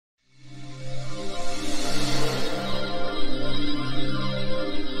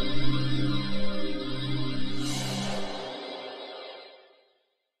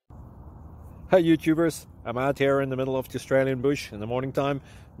Hi YouTubers, I'm out here in the middle of the Australian bush in the morning time.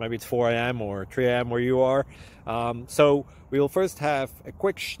 Maybe it's 4 a.m. or 3 a.m. where you are. So we'll first have a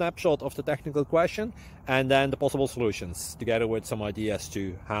quick snapshot of the technical question and then the possible solutions, together with some ideas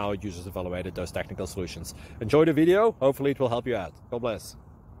to how users evaluated those technical solutions. Enjoy the video, hopefully it will help you out. God bless.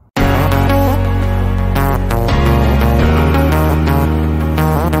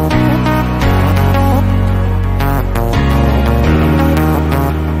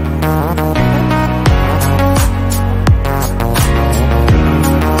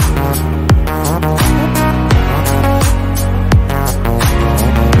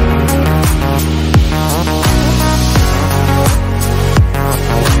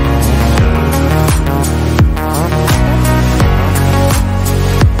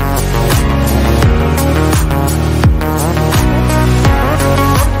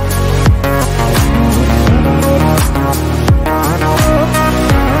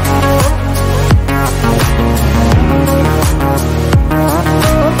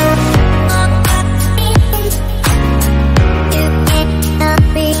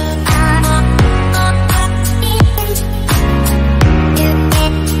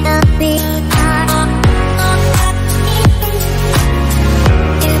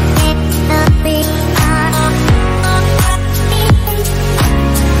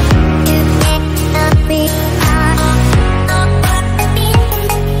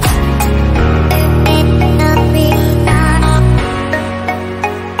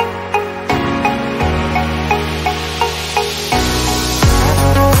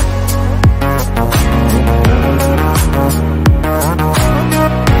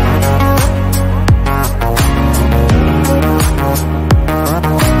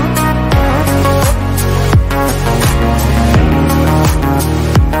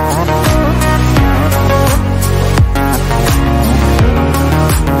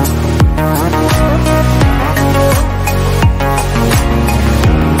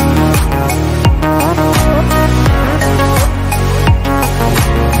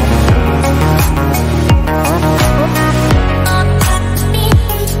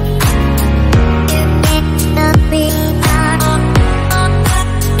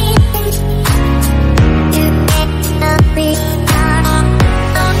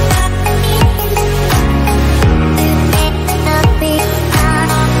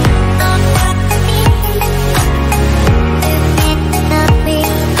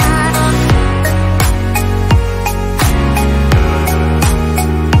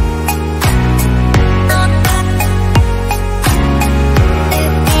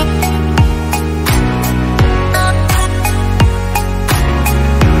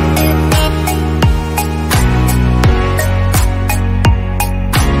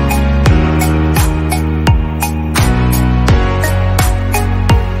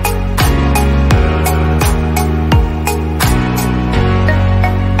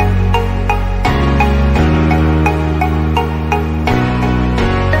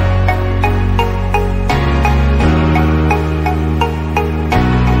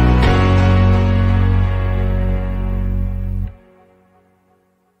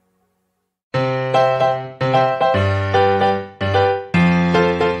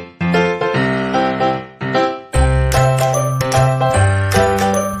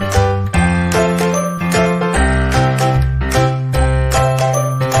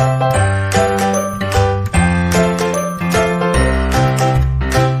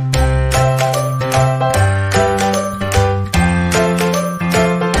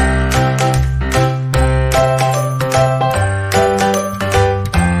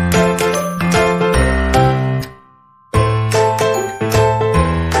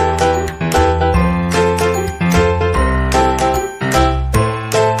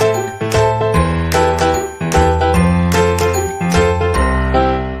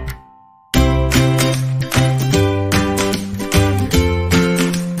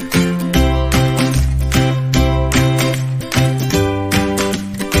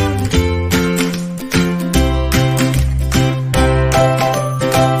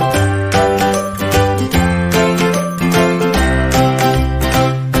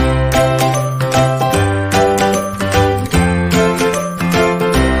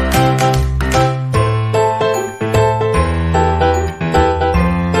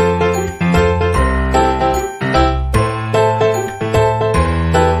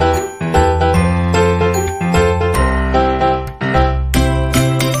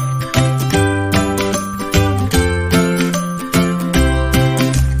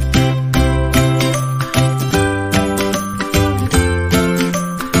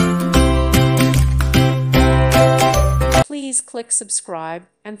 Please click subscribe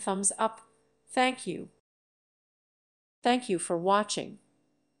and thumbs up. Thank you. Thank you for watching.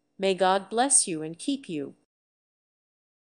 May God bless you and keep you.